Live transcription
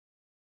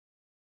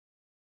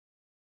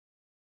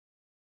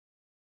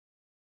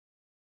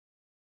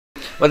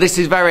Well, this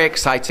is very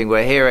exciting.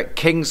 We're here at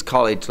King's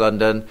College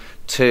London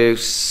to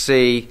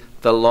see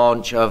the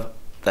launch of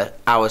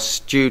our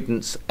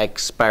students'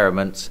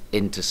 experiments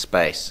into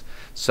space.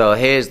 So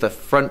here's the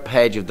front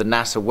page of the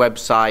NASA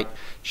website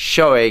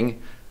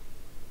showing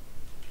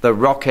the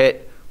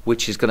rocket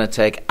which is going to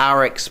take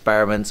our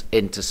experiments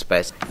into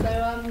space.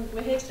 So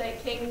we're here today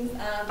at King's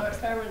and our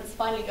experiment's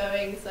finally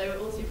going, so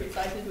we're all super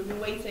excited. We've been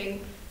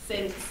waiting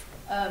since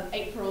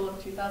April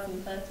of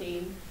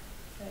 2013,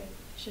 so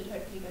should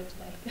hopefully go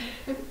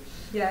today.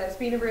 Yeah, it's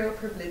been a real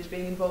privilege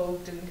being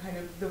involved in kind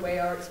of the way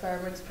our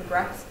experiments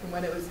progressed, from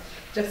when it was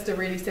just a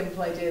really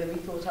simple idea that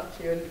we thought up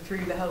to, and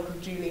through the help of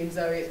Julie and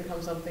Zoe it's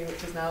become something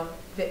which is now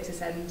fit to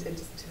send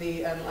into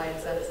the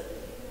ISS.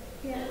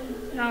 Yeah,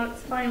 now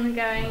it's finally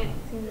going, it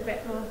seems a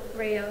bit more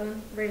real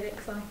and really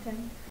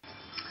exciting.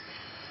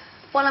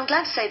 Well, I'm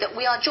glad to say that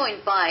we are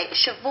joined by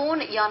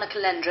Siobhan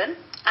Yarnakalendran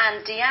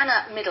and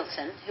Deanna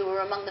Middleton, who were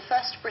among the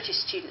first British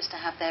students to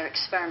have their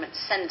experiments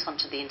sent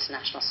onto the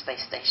International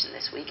Space Station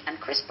this week, and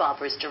Chris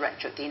Barber is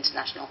director of the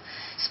International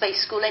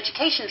Space School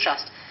Education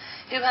Trust,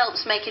 who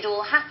helps make it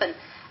all happen.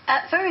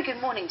 Very good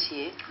morning to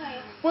you.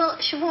 Hi. Well,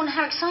 Siobhan,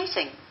 how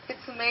exciting.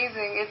 It's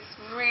amazing.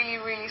 It's really,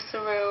 really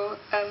surreal,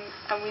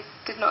 and we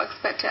did not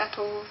expect it at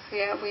all. So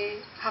yeah, we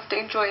have to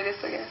enjoy this,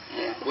 I guess.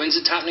 Yeah. When's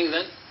it happening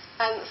then?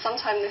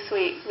 Sometime this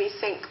week. We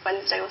think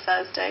Wednesday or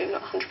Thursday,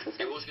 not 100%.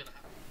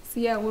 So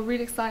yeah, we're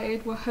really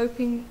excited. We're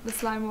hoping the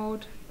slime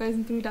mould goes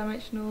in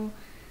three-dimensional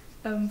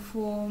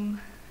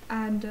form,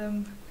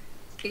 and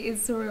it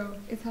is surreal.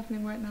 It's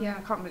happening right now. Yeah,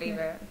 I can't believe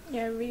it.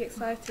 Yeah, we're really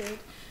excited.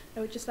 I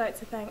would just like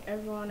to thank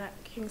everyone at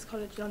King's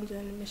College London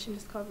and Mission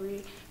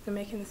Discovery for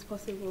making this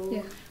possible.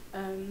 Yeah.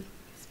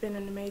 It's been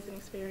an amazing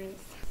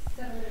experience.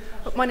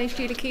 My name's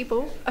Julie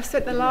Keeble. I've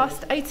spent the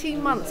last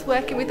 18 months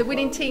working with the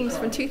winning teams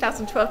from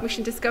 2012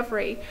 Mission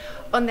Discovery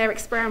on their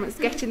experiments,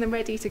 getting them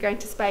ready to go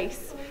into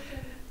space.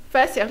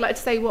 Firstly, I'd like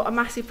to say what a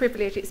massive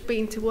privilege it's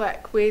been to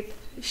work with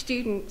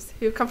students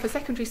who have come from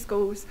secondary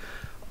schools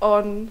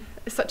on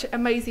such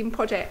amazing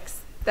projects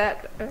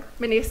that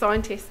many a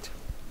scientist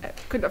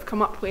couldn't have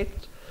come up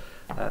with.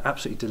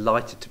 Absolutely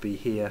delighted to be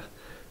here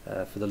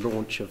for the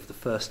launch of the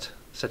first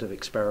set of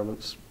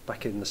experiments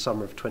back in the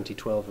summer of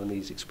 2012 when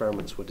these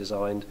experiments were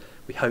designed.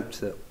 We hoped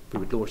that we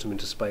would launch them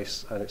into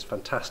space, and it's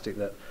fantastic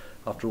that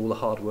after all the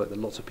hard work that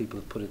lots of people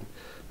have put in,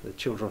 the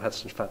children have had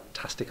some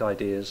fantastic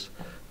ideas,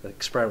 the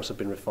experiments have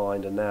been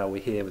refined, and now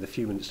we're here with a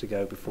few minutes to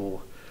go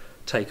before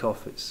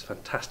takeoff. It's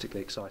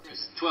fantastically exciting.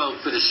 There's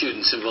 12 British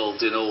students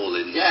involved in all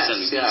in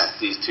sending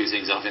these two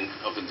things up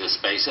into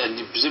space,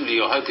 and presumably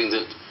you're hoping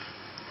that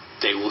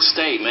they will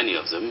stay, many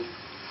of them,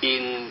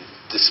 in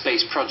the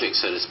space project,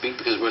 so to speak,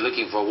 because we're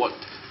looking for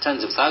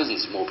tens of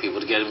thousands more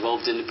people to get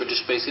involved in the British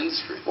space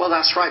industry. Well,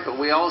 that's right, but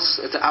we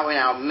also,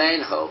 our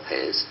main hope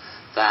is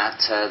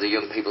that the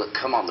young people that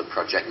come on the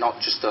project, not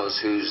just those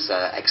whose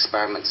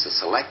experiments are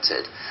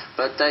selected,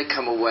 but they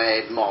come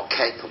away more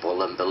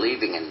capable and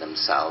believing in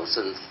themselves,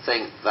 and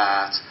think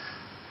that,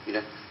 you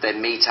know, they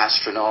meet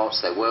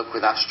astronauts, they work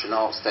with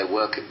astronauts, they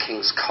work at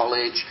King's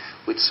College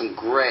with some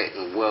great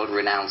and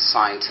world-renowned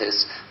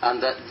scientists,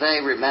 and that they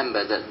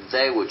remember that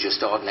they were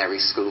just ordinary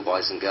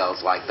schoolboys and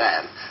girls like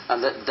them,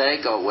 and that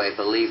they go away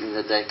believing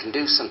that they can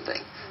do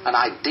something. And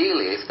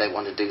ideally, if they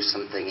want to do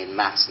something in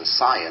maths and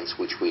science,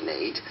 which we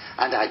need,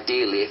 and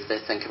ideally if they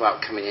think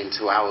about coming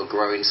into our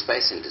growing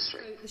space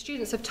industry. The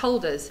students have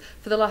told us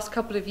for the last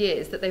couple of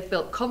years that they've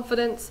built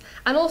confidence,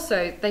 and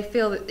also they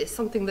feel that it's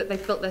something that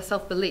they've built their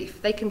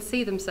self-belief. They can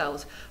see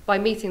themselves by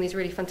meeting these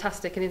really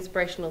fantastic and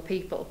inspirational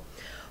people.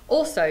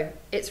 Also,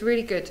 it's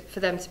really good for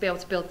them to be able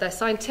to build their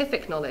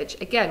scientific knowledge.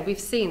 Again, we've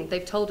seen,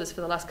 they've told us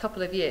for the last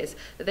couple of years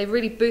that they've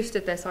really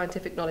boosted their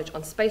scientific knowledge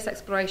on space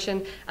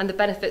exploration and the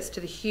benefits to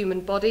the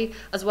human body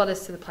as well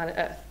as to the planet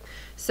Earth.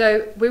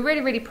 So we're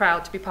really, really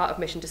proud to be part of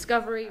Mission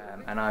Discovery.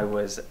 And I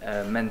was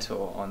a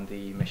mentor on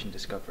the Mission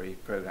Discovery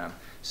programme.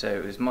 So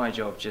it was my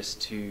job just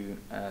to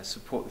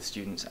support the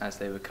students as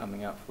they were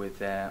coming up with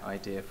their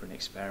idea for an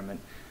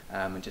experiment,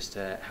 and just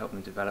to help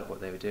them develop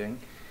what they were doing.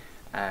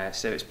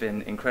 So it's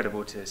been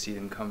incredible to see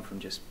them come from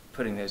just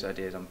putting those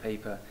ideas on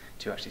paper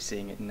to actually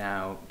seeing it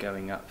now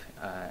going up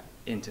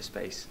into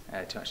space,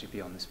 to actually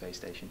be on the space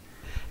station.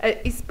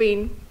 It's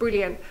been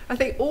brilliant. I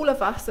think all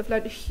of us have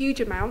learned huge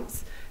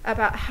amounts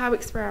about how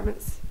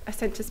experiments are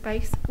sent to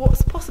space,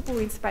 what's possible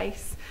in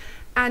space,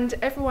 and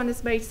everyone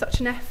has made such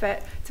an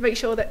effort to make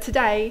sure that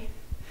today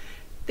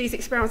these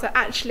experiments are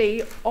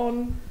actually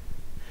on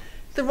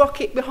the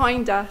rocket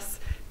behind us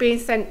being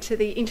sent to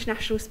the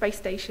International Space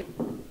Station.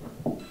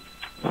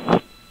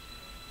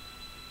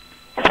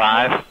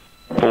 5,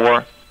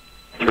 4,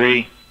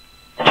 3,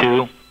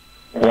 2,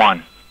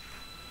 1.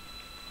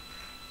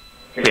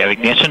 We have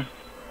ignition.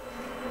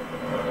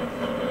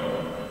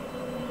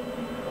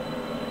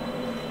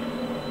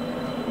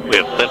 We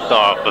have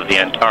liftoff of the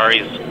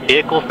Antares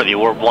vehicle for the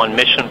Orb 1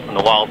 mission from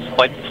the Wallops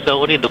Flight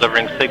Facility,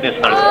 delivering Cygnus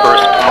on its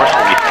first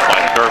commercially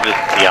resupply service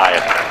to the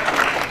ISS.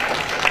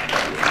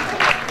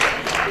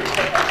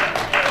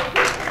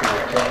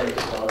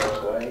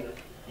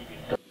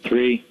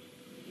 3,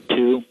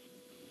 2,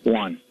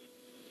 1.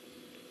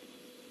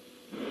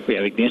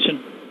 have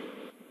ignition.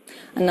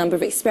 A number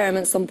of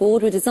experiments on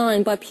board were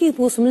designed by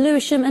pupils from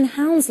Lewisham and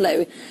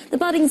Hounslow. The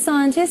budding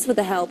scientists, with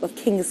the help of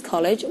King's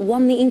College,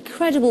 won the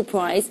incredible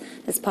prize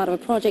as part of a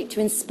project to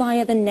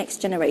inspire the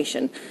next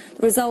generation.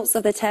 The results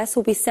of the tests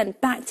will be sent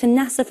back to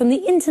NASA from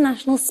the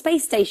International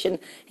Space Station,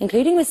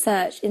 including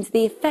research into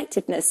the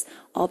effectiveness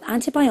of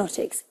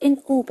antibiotics in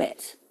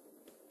orbit.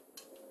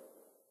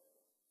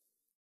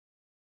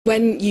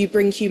 When you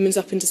bring humans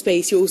up into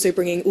space, you're also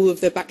bringing all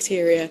of the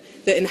bacteria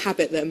that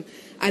inhabit them.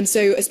 And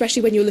so,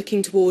 especially when you're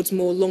looking towards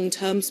more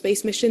long-term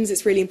space missions,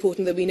 it's really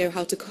important that we know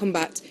how to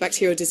combat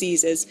bacterial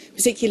diseases,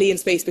 particularly in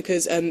space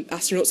because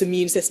astronauts'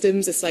 immune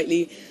systems are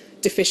slightly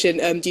deficient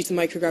due to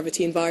the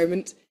microgravity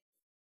environment.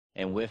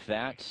 And with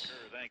that,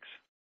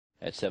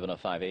 at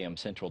 7:05 a.m.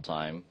 Central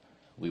Time,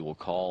 we will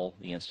call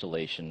the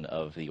installation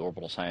of the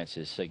Orbital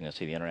Sciences Cygnus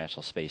to the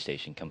International Space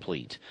Station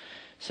complete.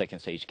 Second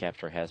stage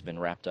capture has been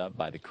wrapped up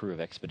by the crew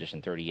of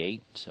Expedition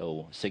 38,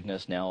 so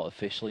Cygnus now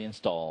officially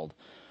installed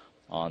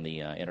on the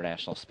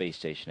International Space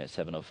Station at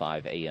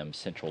 7:05 a.m.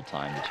 Central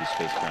Time. The two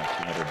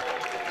spacecraft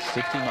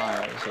 260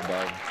 miles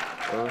above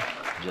Earth,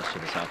 just to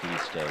the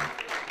southeast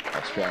of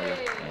Australia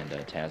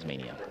and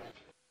Tasmania.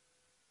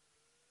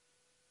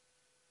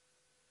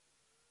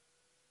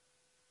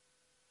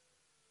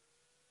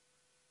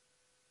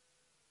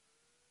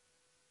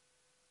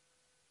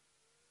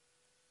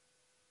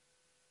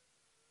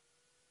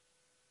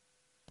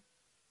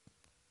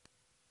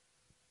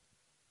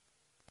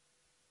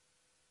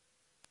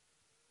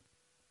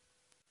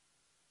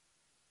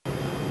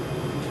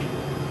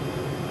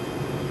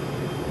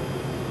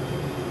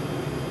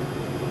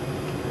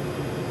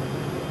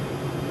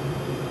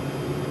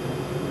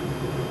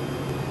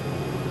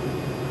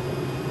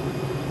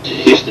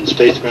 Houston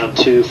Space Ground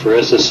 2 for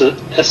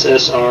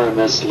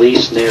SSRMS Lee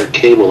Snare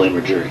cable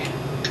imagery.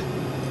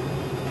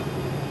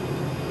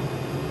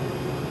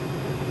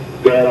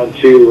 Ground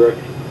 2, Rick.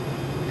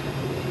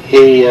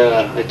 Hey,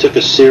 I took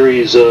a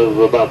series of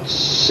about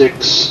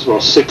six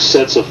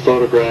sets of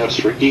photographs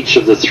for each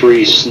of the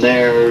 3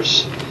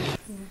 snares.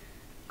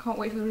 Can't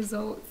wait for the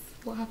results,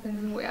 what happens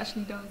and what it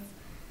actually does.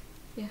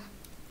 Yeah,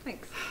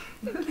 thanks.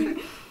 Thank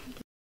you.